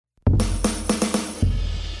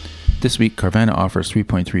This week, Carvana offers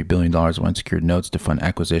 $3.3 billion of unsecured notes to fund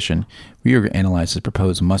acquisition. Reorg analyzes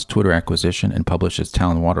proposed Musk Twitter acquisition and publishes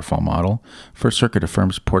Talon waterfall model. First Circuit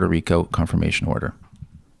affirms Puerto Rico confirmation order.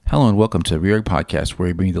 Hello and welcome to the Reorg Podcast, where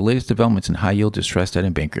we bring you the latest developments in high-yield distressed debt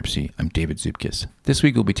and bankruptcy. I'm David Zupkis. This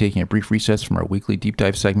week, we'll be taking a brief recess from our weekly deep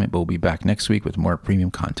dive segment, but we'll be back next week with more premium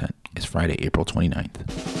content. It's Friday, April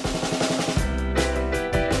 29th.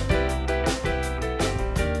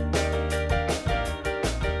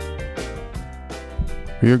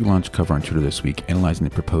 Reorg launched cover on Twitter this week, analyzing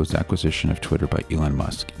the proposed acquisition of Twitter by Elon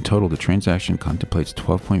Musk. In total, the transaction contemplates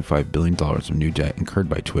 $12.5 billion of new debt incurred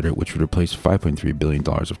by Twitter, which would replace $5.3 billion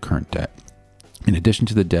of current debt. In addition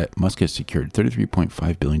to the debt, Musk has secured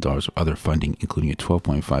 $33.5 billion of other funding, including a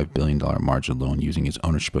 $12.5 billion margin loan using his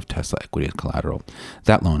ownership of Tesla equity as collateral.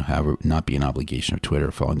 That loan, however, would not be an obligation of Twitter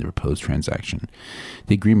following the proposed transaction.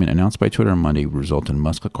 The agreement announced by Twitter on Monday would result in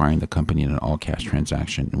Musk acquiring the company in an all-cash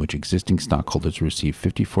transaction in which existing stockholders receive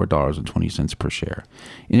 $54.20 per share.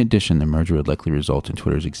 In addition, the merger would likely result in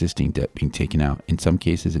Twitter's existing debt being taken out, in some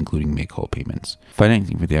cases including make-whole payments.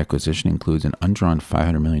 Financing for the acquisition includes an undrawn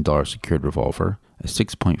 $500 million secured revolver, a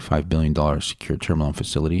 $6.5 billion secured term loan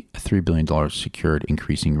facility, a $3 billion secured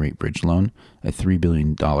increasing rate bridge loan, a $3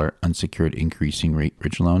 billion unsecured increasing rate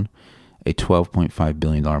bridge loan, a $12.5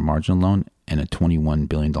 billion margin loan, and a $21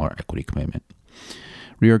 billion equity commitment.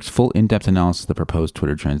 Reorg's full in-depth analysis of the proposed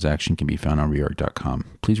Twitter transaction can be found on Reorg.com.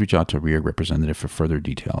 Please reach out to a Reorg representative for further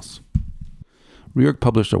details. Reorg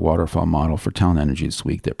published a waterfall model for Talon Energy this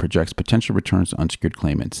week that projects potential returns to unsecured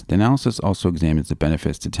claimants. The analysis also examines the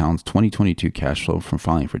benefits to Talon's 2022 cash flow from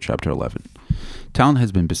filing for Chapter 11. Talon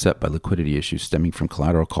has been beset by liquidity issues stemming from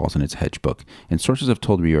collateral calls in its hedge book, and sources have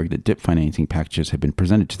told Reorg that DIP financing packages have been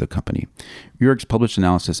presented to the company. Reorg's published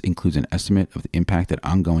analysis includes an estimate of the impact that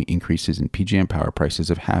ongoing increases in PJM power prices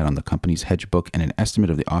have had on the company's hedge book and an estimate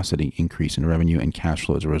of the offsetting increase in revenue and cash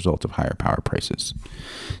flow as a result of higher power prices.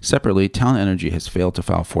 Separately, Talon Energy has failed to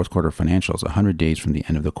file fourth quarter financials 100 days from the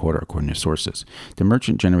end of the quarter, according to sources. The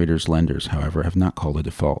merchant generators' lenders, however, have not called a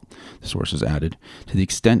default. The sources added, to the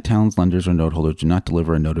extent Talon's lenders or note holders do not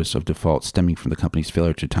deliver a notice of default stemming from the company's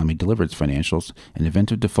failure to timely deliver its financials, an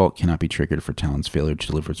event of default cannot be triggered for Talon's failure to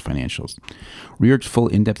deliver its financials. Reorg's full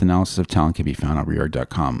in-depth analysis of Talon can be found on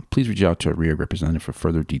Reorg.com. Please reach out to a Reorg representative for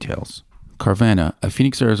further details. Carvana, a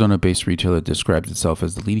Phoenix, Arizona-based retailer that describes itself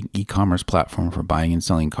as the leading e-commerce platform for buying and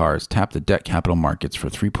selling cars, tapped the debt capital markets for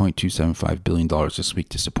 $3.275 billion this week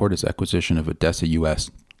to support its acquisition of Odessa US,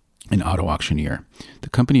 an auto auctioneer. The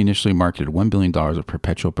company initially marketed $1 billion of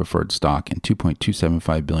perpetual preferred stock and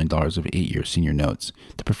 $2.275 billion of 8-year senior notes.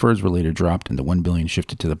 The preferreds were later dropped and the $1 billion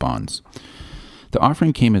shifted to the bonds. The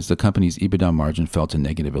offering came as the company's EBITDA margin fell to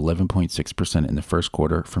negative 11.6% in the first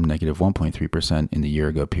quarter from negative 1.3% in the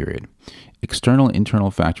year-ago period. External and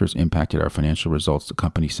internal factors impacted our financial results, the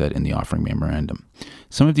company said in the offering memorandum.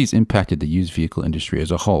 Some of these impacted the used vehicle industry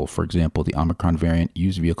as a whole, for example, the Omicron variant,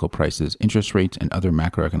 used vehicle prices, interest rates, and other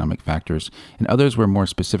macroeconomic factors, and others were more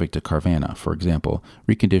specific to Carvana, for example,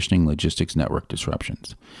 reconditioning logistics network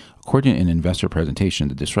disruptions. According to an investor presentation,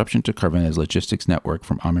 the disruption to Carvana's logistics network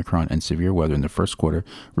from Omicron and severe weather in the first quarter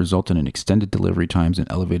resulted in extended delivery times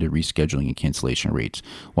and elevated rescheduling and cancellation rates,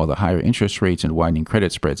 while the higher interest rates and widening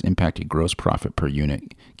credit spreads impacted gross profit per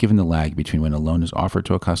unit, given the lag between when a loan is offered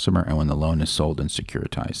to a customer and when the loan is sold and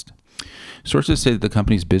securitized. Sources say that the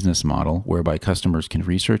company's business model, whereby customers can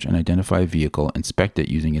research and identify a vehicle, inspect it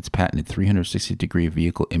using its patented 360-degree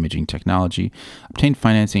vehicle imaging technology, obtain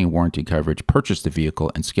financing and warranty coverage, purchase the vehicle,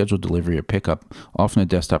 and schedule delivery or pickup, often on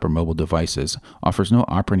desktop or mobile devices, offers no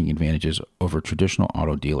operating advantages over traditional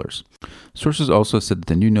auto dealers. Sources also said that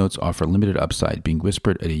the new notes offer limited upside, being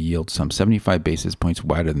whispered at a yield some 75 basis points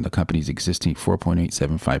wider than the company's existing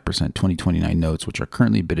 4.875% 2029 notes, which are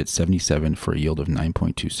currently bid at 77 for a yield of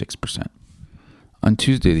 9.26%. On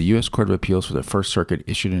Tuesday, the U.S. Court of Appeals for the First Circuit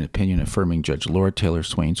issued an opinion affirming Judge Laura Taylor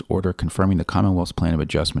Swain's order confirming the Commonwealth's plan of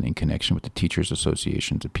adjustment in connection with the Teachers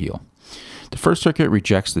Association's appeal. The First Circuit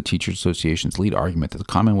rejects the Teachers Association's lead argument that the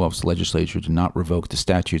Commonwealth's legislature did not revoke the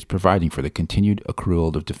statutes providing for the continued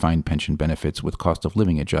accrual of defined pension benefits with cost of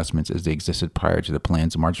living adjustments as they existed prior to the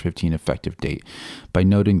plan's March 15 effective date, by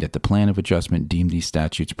noting that the plan of adjustment deemed these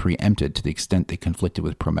statutes preempted to the extent they conflicted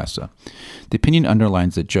with PROMESA. The opinion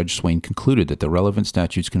underlines that Judge Swain concluded that the relevant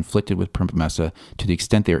statutes conflicted with PROMESA to the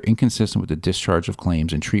extent they are inconsistent with the discharge of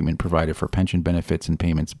claims and treatment provided for pension benefits and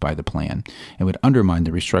payments by the plan, and would undermine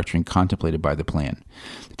the restructuring contemplated by the plan.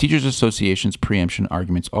 The Teachers Association's preemption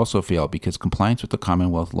arguments also fail because compliance with the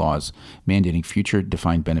Commonwealth laws mandating future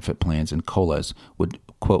defined benefit plans and COLAs would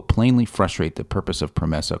quote, plainly frustrate the purpose of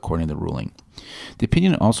PROMESA, according to the ruling. The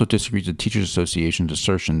opinion also disagrees with Teachers Association's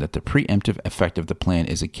assertion that the preemptive effect of the plan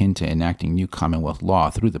is akin to enacting new Commonwealth law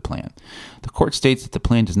through the plan. The court states that the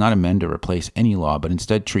plan does not amend or replace any law, but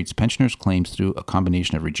instead treats pensioners' claims through a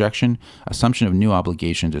combination of rejection, assumption of new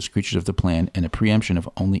obligations as creatures of the plan, and a preemption of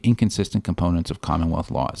only inconsistent components of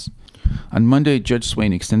Commonwealth laws. On Monday, Judge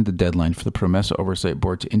Swain extended the deadline for the PROMESA Oversight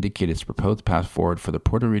Board to indicate its proposed path forward for the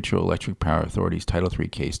Puerto Rico Electric Power Authority's Title III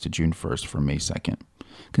case to June 1st for May 2nd.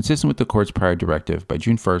 Consistent with the court's prior directive, by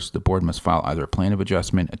June 1st, the board must file either a plan of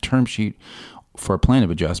adjustment, a term sheet for a plan of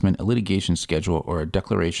adjustment, a litigation schedule, or a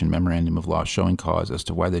declaration memorandum of law showing cause as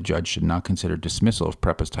to why the judge should not consider dismissal of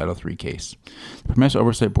PREPA's Title III case. The PROMESA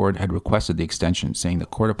Oversight Board had requested the extension, saying the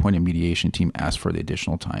court-appointed mediation team asked for the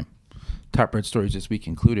additional time. Top red stories this week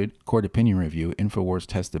included Court Opinion Review, InfoWars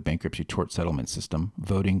Test the Bankruptcy Tort Settlement System,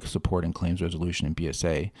 Voting, Support, and Claims Resolution in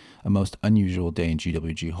BSA, A Most Unusual Day in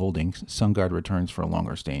GWG Holdings, SunGard returns for a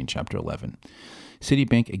longer stay in Chapter 11.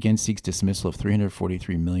 Citibank again seeks dismissal of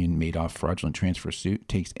 $343 million Madoff fraudulent transfer suit,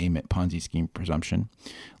 takes aim at Ponzi scheme presumption.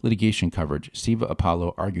 Litigation coverage. Siva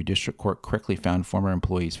Apollo argued district court correctly found former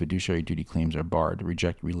employees' fiduciary duty claims are barred,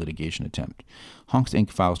 reject relitigation attempt. Honks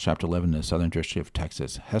Inc. files Chapter 11 in the Southern District of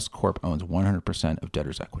Texas. Hess Corp owns 100% of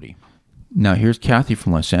debtors' equity. Now here's Kathy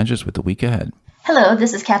from Los Angeles with the week ahead. Hello,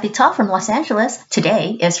 this is Kathy Ta from Los Angeles.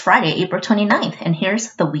 Today is Friday, April 29th, and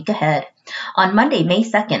here's the week ahead. On Monday, May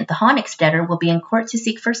 2nd, the Honix debtor will be in court to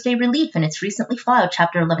seek first-day relief in its recently filed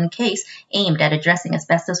Chapter 11 case aimed at addressing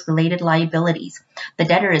asbestos-related liabilities. The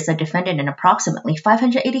debtor is a defendant in approximately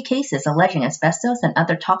 580 cases alleging asbestos and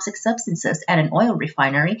other toxic substances at an oil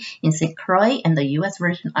refinery in St. Croix and the U.S.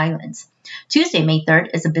 Virgin Islands. Tuesday, May 3rd,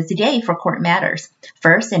 is a busy day for court matters.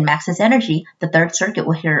 First, in Maxis Energy, the Third Circuit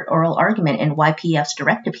will hear oral argument in YPF's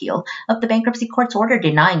direct appeal of the bankruptcy court's order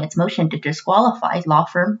denying its motion to disqualify law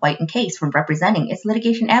firm White & Case from representing its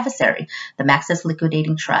litigation adversary, the Maxis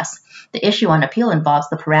Liquidating Trust. The issue on appeal involves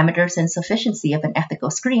the parameters and sufficiency of an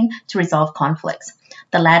ethical screen to resolve conflicts.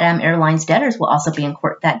 The LATAM Airlines debtors will also be in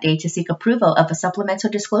court that day to seek approval of a supplemental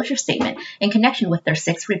disclosure statement in connection with their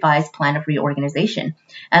sixth revised plan of reorganization.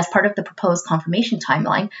 As part of the proposed confirmation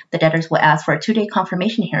timeline, the debtors will ask for a 2-day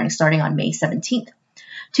confirmation hearing starting on May 17th.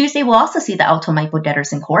 Tuesday will also see the Alto Maipo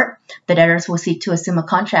debtors in court. The debtors will seek to assume a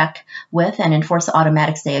contract with and enforce the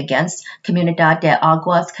automatic stay against Comunidad de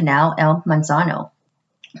Aguas Canal El Manzano.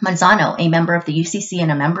 Manzano, a member of the UCC and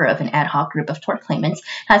a member of an ad hoc group of tort claimants,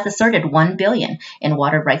 has asserted $1 billion in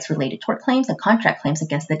water rights-related tort claims and contract claims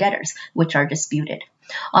against the debtors, which are disputed.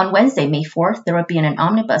 On Wednesday, May 4th, there will be an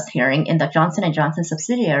omnibus hearing in the Johnson & Johnson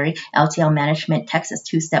subsidiary LTL Management Texas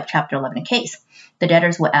two-step Chapter 11 case. The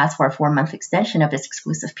debtors will ask for a 4-month extension of its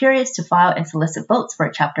exclusive periods to file and solicit votes for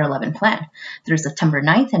a Chapter 11 plan through September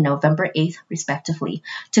 9th and November 8th, respectively,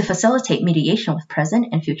 to facilitate mediation with present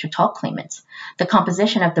and future TALC claimants. The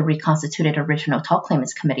composition of the reconstituted original TALC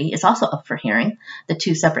claimants committee is also up for hearing. The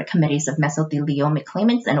 2 separate committees of mesothelioma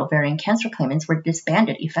claimants and ovarian cancer claimants were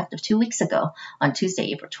disbanded effective 2 weeks ago on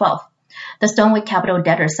Tuesday, April 12th. The Stonewood Capital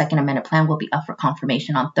Debtors' Second Amendment Plan will be up for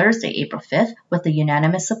confirmation on Thursday, April 5th, with the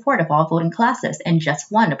unanimous support of all voting classes and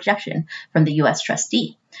just one objection from the U.S.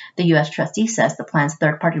 trustee. The U.S. trustee says the plan's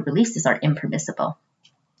third-party releases are impermissible.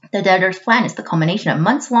 The debtors' plan is the culmination of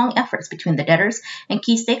months-long efforts between the debtors and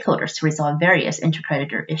key stakeholders to resolve various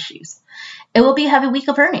intercreditor issues. It will be a heavy week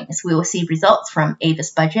of earnings. We will see results from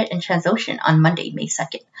Avis Budget and Transocean on Monday, May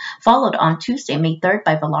 2nd, followed on Tuesday, May 3rd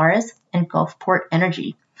by Valaris and Gulfport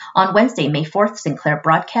Energy. On Wednesday, May 4th, Sinclair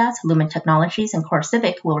Broadcast, Lumen Technologies, and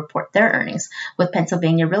CoreCivic will report their earnings, with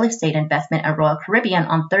Pennsylvania Real Estate Investment and Royal Caribbean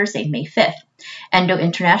on Thursday, May 5th. Endo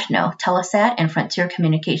International, Telesat, and Frontier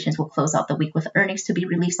Communications will close out the week with earnings to be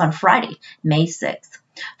released on Friday, May 6th.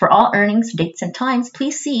 For all earnings, dates, and times,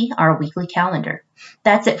 please see our weekly calendar.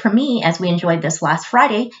 That's it for me as we enjoyed this last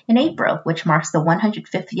Friday in April, which marks the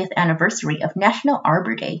 150th anniversary of National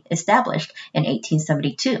Arbor Day, established in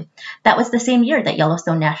 1872. That was the same year that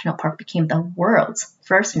Yellowstone National Park became the world's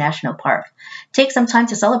first national park. Take some time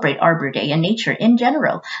to celebrate Arbor Day and nature in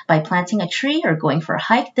general by planting a tree or going for a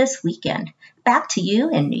hike this weekend. Back to you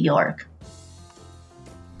in New York.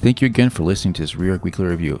 Thank you again for listening to this Reorg Weekly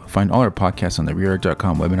Review. Find all our podcasts on the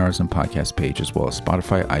Reorg.com webinars and podcast page, as well as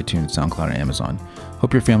Spotify, iTunes, SoundCloud, and Amazon.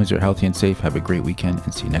 Hope your families are healthy and safe. Have a great weekend,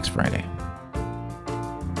 and see you next Friday.